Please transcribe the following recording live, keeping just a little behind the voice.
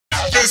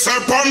this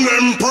upon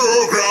them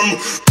program.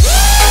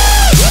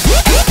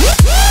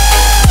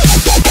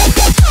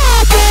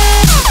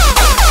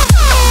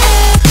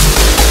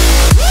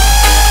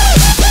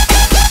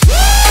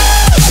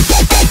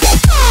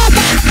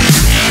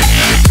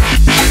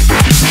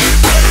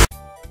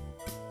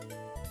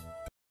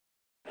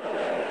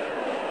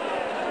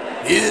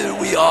 Here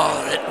we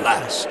are at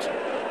last.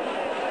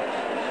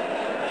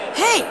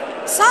 Hey,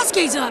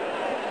 Sasuke's up.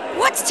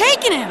 What's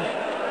taking him?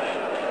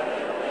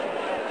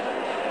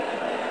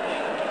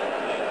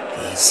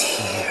 He's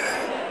here.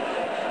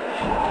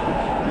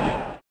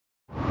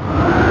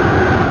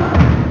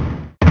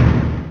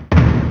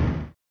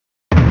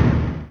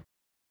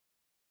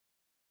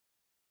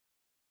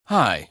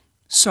 Hi.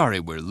 Sorry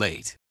we're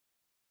late.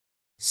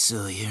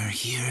 So you're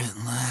here at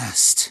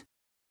last,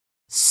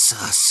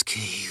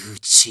 Sasuke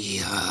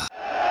Uchiha.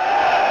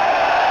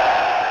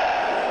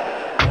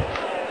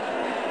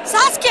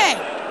 Sasuke,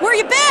 where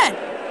you been?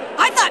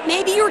 I thought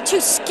maybe you were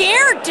too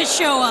scared to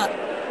show up.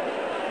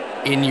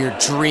 In your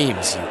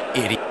dreams, you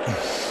idiot.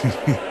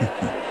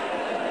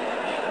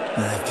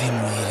 I've been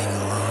waiting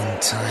a long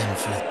time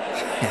for...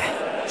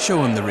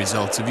 Show him the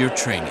results of your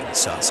training,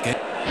 Sasuke.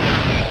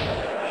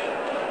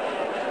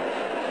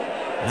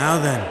 Now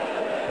then,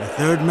 the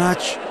third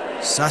match,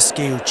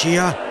 Sasuke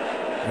Uchiha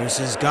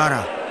versus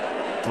Gaara.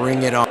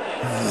 Bring it on.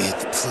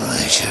 With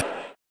pleasure.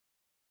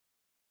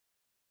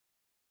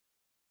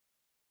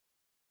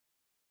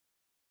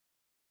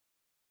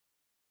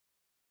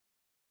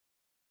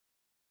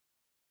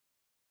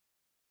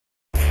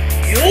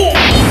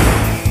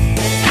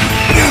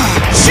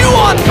 Chew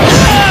on!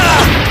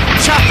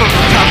 Chakra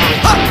recovery!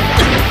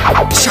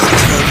 Chakra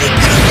recovery!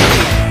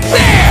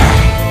 There!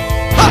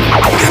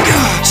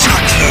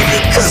 Chakra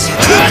recovery!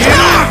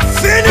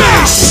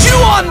 Finish! Chew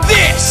on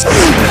this!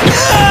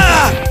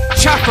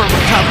 Chakra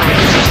recovery!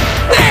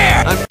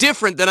 There! I'm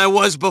different than I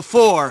was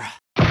before.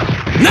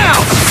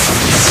 Now!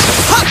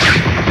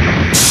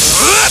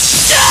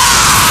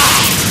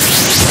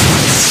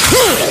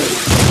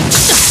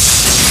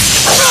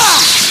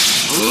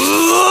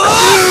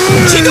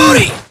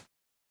 Chidori!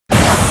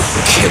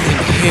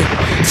 Killing him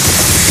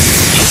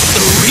is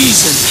the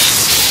reason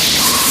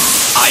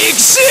I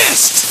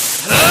exist!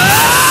 I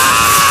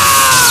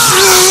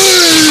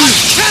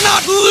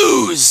cannot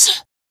lose!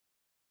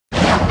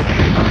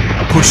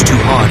 Push too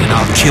hard and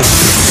I'll kill you.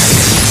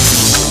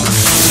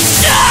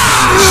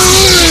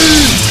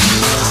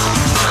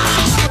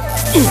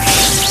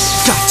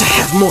 Got to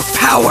have more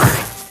power!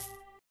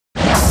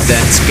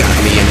 That's got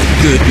me in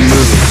a good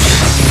mood.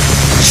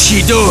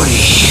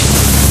 Chidori!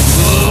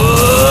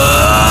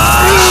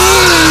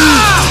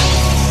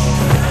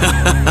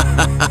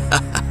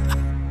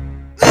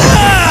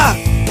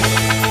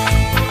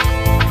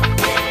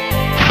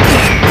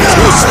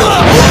 Too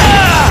slow!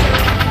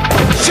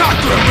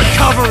 Chakra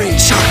recovery!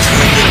 Chakra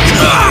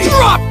recovery!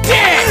 Drop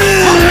dead!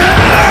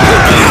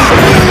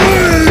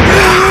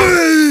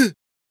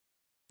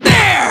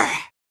 There!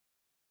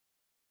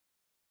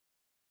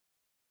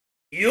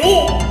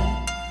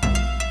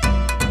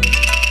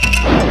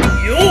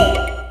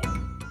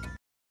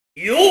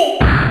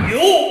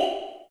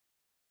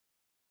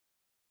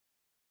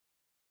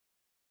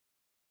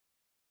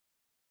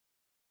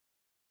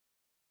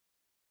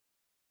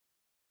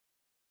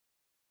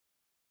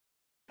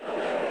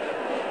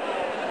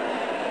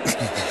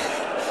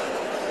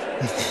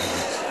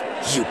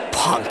 You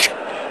punk!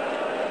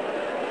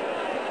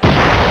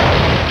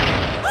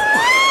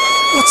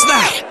 What's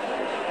that?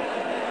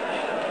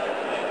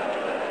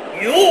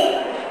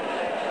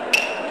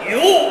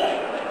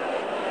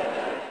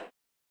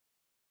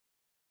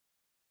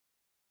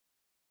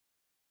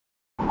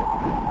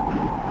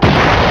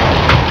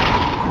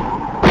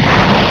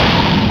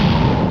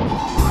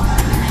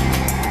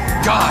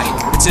 Guy,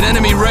 it's an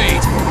enemy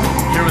raid.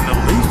 You're in the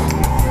lead?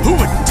 Who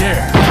would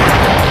dare?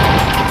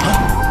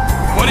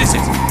 Huh? What is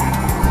it?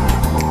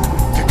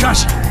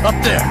 Kakashi,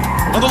 up there,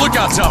 on the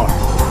lookout tower.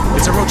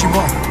 It's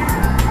Orochimaru.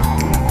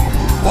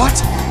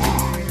 What?